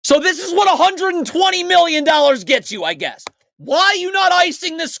So this is what $120 million gets you, I guess. Why are you not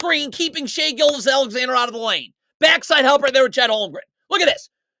icing the screen, keeping Shai Gilgeous-Alexander out of the lane? Backside help right there with Chet Holmgren. Look at this.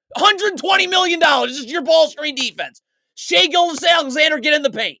 $120 million. This is your ball screen defense. Shai Gilgeous-Alexander, get in the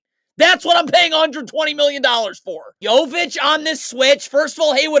paint. That's what I'm paying $120 million for. Jovic on this switch. First of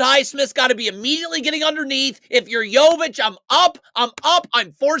all, Haywood Highsmith's got to be immediately getting underneath. If you're Jovic, I'm up.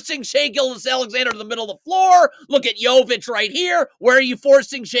 I'm forcing Shai Gilgeous-Alexander to the middle of the floor. Look at Jovic right here. Where are you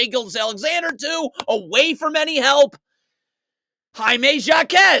forcing Shai Gilgeous-Alexander to? Away from any help. Jaime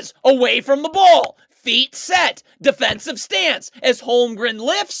Jaquez, away from the ball. Feet set. Defensive stance. As Holmgren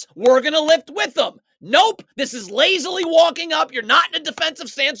lifts, we're going to lift with him. Nope, this is lazily walking up. You're not in a defensive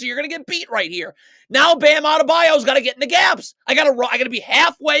stance, so you're going to get beat right here. Now Bam Adebayo's got to get in the gaps. I got to be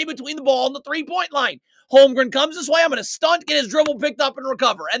halfway between the ball and the three-point line. Holmgren comes this way. I'm going to stunt, get his dribble picked up, and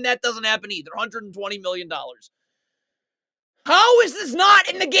recover. And that doesn't happen either. $120 million. How is this not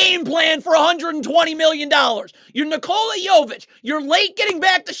in the game plan for $120 million? You're Nikola Jovic. You're late getting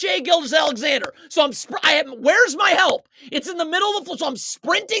back to Shai Gilgeous-Alexander. So where's my help? It's in the middle of the floor, so I'm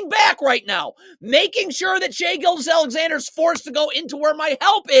sprinting back right now, making sure that Shai Gilgeous-Alexander's forced to go into where my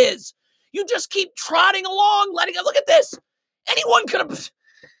help is. You just keep trotting along, letting it. Look at this. Anyone could have.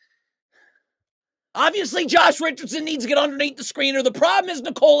 Obviously, Josh Richardson needs to get underneath the screener. The problem is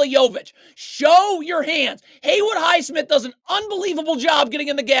Nikola Jovic. Show your hands. Haywood Highsmith does an unbelievable job getting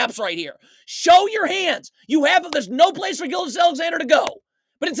in the gaps right here. Show your hands. There's no place for Gilgeous-Alexander to go.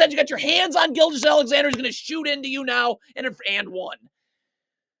 But instead, you got your hands on Gilgeous-Alexander. He's going to shoot into you now, and one.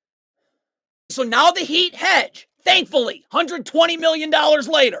 So now the Heat hedge. Thankfully, $120 million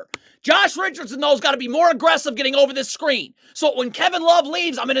later. Josh Richardson, though, has got to be more aggressive getting over this screen. So when Kevin Love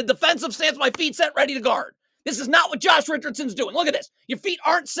leaves, I'm in a defensive stance, my feet set, ready to guard. This is not what Josh Richardson's doing. Look at this. Your feet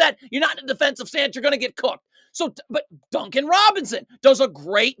aren't set. You're not in a defensive stance. You're going to get cooked. But Duncan Robinson does a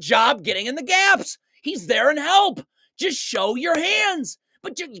great job getting in the gaps. He's there and help. Just show your hands.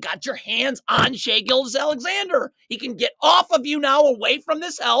 But you got your hands on Shai Gilgeous-Alexander. He can get off of you now, away from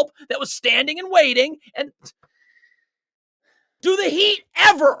this help that was standing and waiting. And do the Heat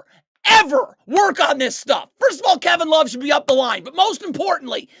ever work on this stuff? First of all, Kevin Love should be up the line. But most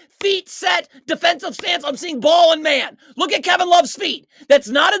importantly, feet set, defensive stance. I'm seeing ball and man. Look at Kevin Love's feet. That's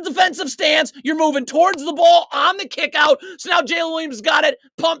not a defensive stance. You're moving towards the ball on the kick out. So now Jalen Williams got it.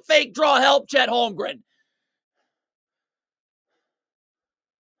 Pump fake, draw help, Chet Holmgren.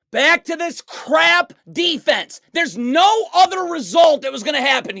 Back to this crap defense. There's no other result that was going to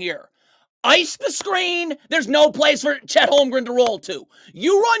happen here. Ice the screen. There's no place for Chet Holmgren to roll to.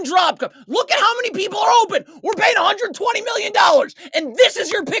 You run drop. Look at how many people are open. We're paying $120 million. And this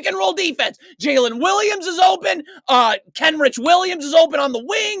is your pick and roll defense. Jalen Williams is open. Kenrich Williams is open on the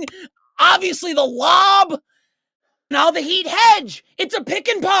wing. Obviously the lob. Now the Heat hedge. It's a pick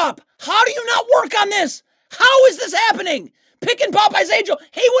and pop. How do you not work on this? How is this happening? Pick and pop Isaiah Joe.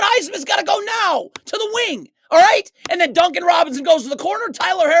 Haywood Highsmith's got to go now to the wing. All right? And then Duncan Robinson goes to the corner.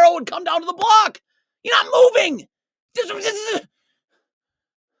 Tyler Herro would come down to the block. You're not moving.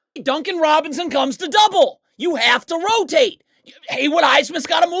 Duncan Robinson comes to double. You have to rotate. Haywood Highsmith's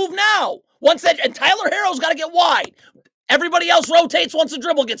got to move now. And Tyler Herro's got to get wide. Everybody else rotates once the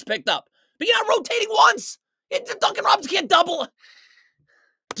dribble gets picked up. But you're not rotating once. Duncan Robinson can't double.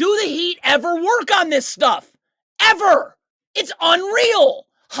 Do the Heat ever work on this stuff? Ever? It's unreal.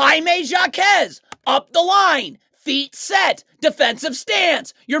 Jaime Jaquez. Up the line, feet set, defensive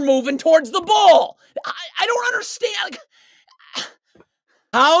stance. You're moving towards the ball. I don't understand.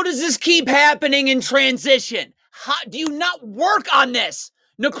 How does this keep happening in transition? How do you not work on this?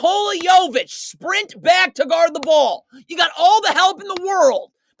 Nikola Jovic, sprint back to guard the ball. You got all the help in the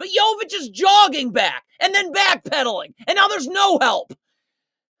world, but Jovic is jogging back and then backpedaling, and now there's no help.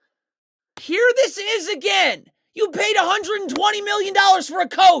 Here this is again. You paid $120 million for a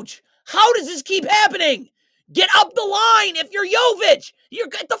coach. How does this keep happening? Get up the line. If you're Jovic, you're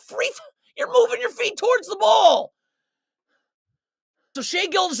moving your feet towards the ball. So Shai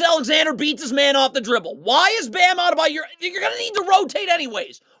Gilgeous-Alexander beats his man off the dribble. Why is Bam Adebayo? You're going to need to rotate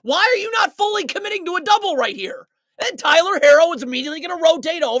anyways. Why are you not fully committing to a double right here? And Tyler Herro is immediately going to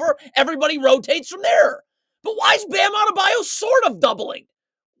rotate over. Everybody rotates from there. But why is Bam Adebayo sort of doubling?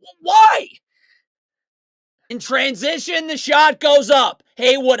 Why? In transition, the shot goes up.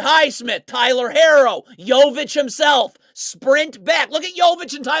 Haywood Highsmith, Tyler Herro, Jovic himself, sprint back. Look at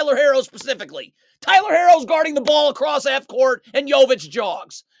Jovic and Tyler Herro specifically. Tyler Herro's guarding the ball across half court, and Jovic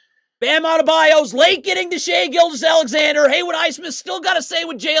jogs. Bam Adebayo's late getting to Shai Gilgeous-Alexander. Haywood Highsmith still got to say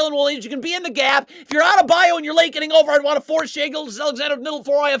with Jalen Williams. You can be in the gap. If you're Adebayo and you're late getting over, I'd want to force Shai Gilgeous-Alexander middle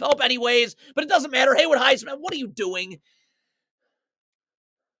four. I have help anyways, but it doesn't matter. Haywood Highsmith, what are you doing?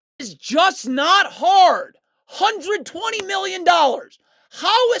 It's just not hard. $120 million.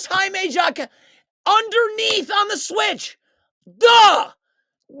 How is Jaime Jaquez underneath on the switch? Duh!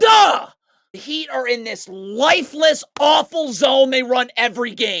 The Heat are in this lifeless, awful zone they run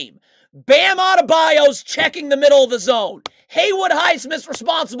every game. Bam Adebayo's checking the middle of the zone. Haywood Highsmith's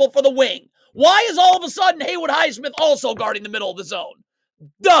responsible for the wing. Why is all of a sudden Haywood Highsmith also guarding the middle of the zone?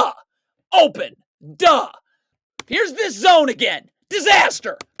 Duh. Open. Duh. Here's this zone again.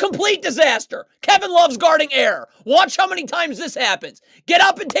 Disaster. Complete disaster. Kevin Love's guarding air. Watch how many times this happens. Get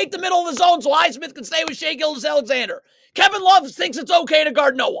up and take the middle of the zone so Highsmith can stay with Shai Gilgeous-Alexander. Kevin Love thinks it's okay to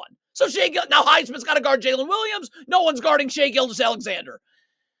guard no one. So now Highsmith's got to guard Jalen Williams. No one's guarding Shai Gilgeous-Alexander.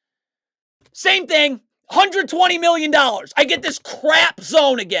 Same thing. $120 million. I get this crap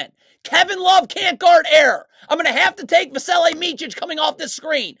zone again. Kevin Love can't guard air. I'm going to have to take Vasilije Micic coming off this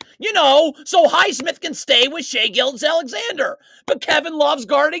screen. So Highsmith can stay with Shai Gilgeous-Alexander. But Kevin Love's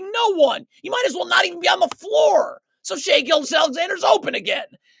guarding no one. He might as well not even be on the floor. So Shai Gilgeous-Alexander's open again.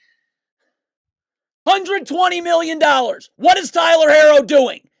 $120 million. What is Tyler Herro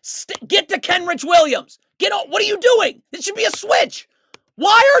doing? Get to Kenrich Williams. What are you doing? This should be a switch.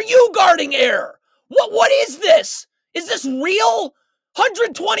 Why are you guarding air? What is this? Is this real?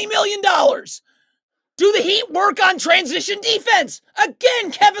 $120 million. Do the Heat work on transition defense?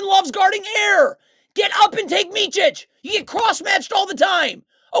 Again, Kevin Love's guarding air. Get up and take Micic. You get cross-matched all the time.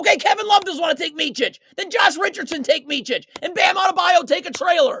 Okay, Kevin Love doesn't want to take Micic. Then Josh Richardson take Micic. And Bam Adebayo take a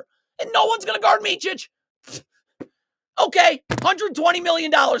trailer. And no one's going to guard Micic. Okay, $120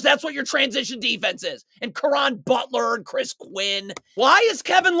 million. That's what your transition defense is. And Caron Butler and Chris Quinn. Why is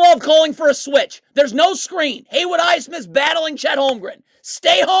Kevin Love calling for a switch? There's no screen. Haywood Highsmith's battling Chet Holmgren.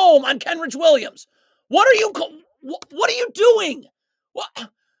 Stay home on Kenrich Williams. What are you doing?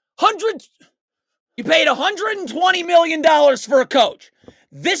 You paid $120 million for a coach.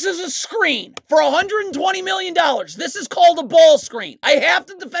 This is a screen for $120 million. This is called a ball screen. I have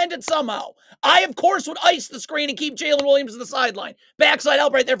to defend it somehow. I, of course, would ice the screen and keep Jalen Williams to the sideline. Backside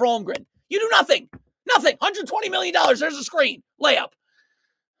help right there for Holmgren. You do nothing. Nothing. $120 million. There's a screen. Layup.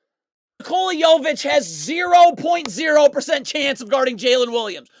 Nikola Jovic has 0.0% chance of guarding Jalen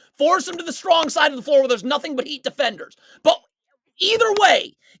Williams. Force him to the strong side of the floor where there's nothing but Heat defenders. But either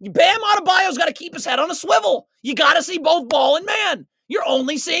way, Bam Adebayo's got to keep his head on a swivel. You got to see both ball and man. You're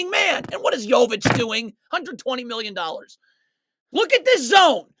only seeing man. And what is Jovic doing? $120 million. Look at this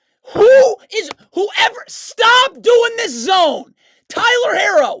zone. Stop doing this zone. Tyler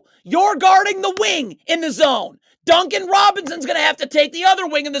Herro, you're guarding the wing in the zone. Duncan Robinson's going to have to take the other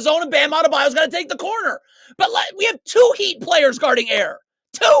wing in the zone, and Bam Adebayo's got to take the corner. But we have two Heat players guarding air.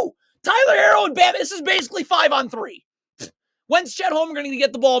 Two. Tyler Herro and Bam. This is basically 5-on-3. When's Chet Holmgren going to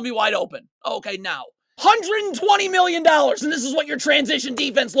get the ball and be wide open? Okay, now. $120 million, and this is what your transition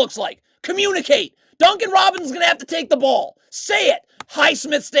defense looks like. Communicate. Duncan Robinson's going to have to take the ball. Say it.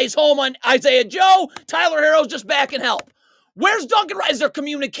 Highsmith stays home on Isaiah Joe. Tyler Herro's just back and help. Where's Duncan? Is there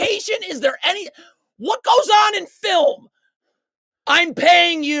communication? Is there any? What goes on in film? I'm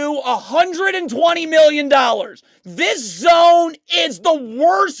paying you $120 million. This zone is the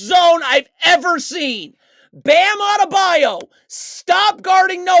worst zone I've ever seen. Bam Adebayo, stop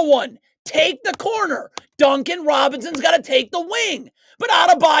guarding no one. Take the corner. Duncan Robinson's got to take the wing. But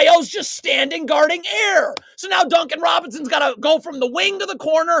Adebayo's just standing guarding air. So now Duncan Robinson's got to go from the wing to the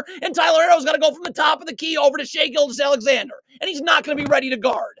corner, and Tyler Herro's got to go from the top of the key over to Shai Gilgeous-Alexander. And he's not going to be ready to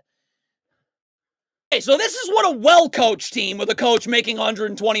guard. Okay, so this is what a well-coached team with a coach making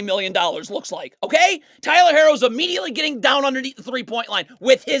 $120 million looks like, okay? Tyler Herro's immediately getting down underneath the three-point line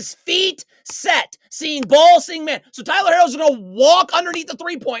with his feet set, seeing ball, seeing man. So Tyler Herro's going to walk underneath the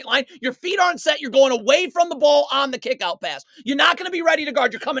three-point line. Your feet aren't set. You're going away from the ball on the kickout pass. You're not going to be ready to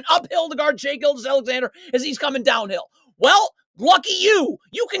guard. You're coming uphill to guard Shai Gilgeous-Alexander as he's coming downhill. Well, lucky you.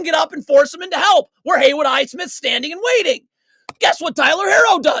 You can get up and force him into help where Haywood Highsmith's standing and waiting. Guess what Tyler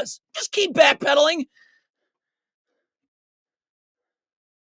Herro does? Just keep backpedaling.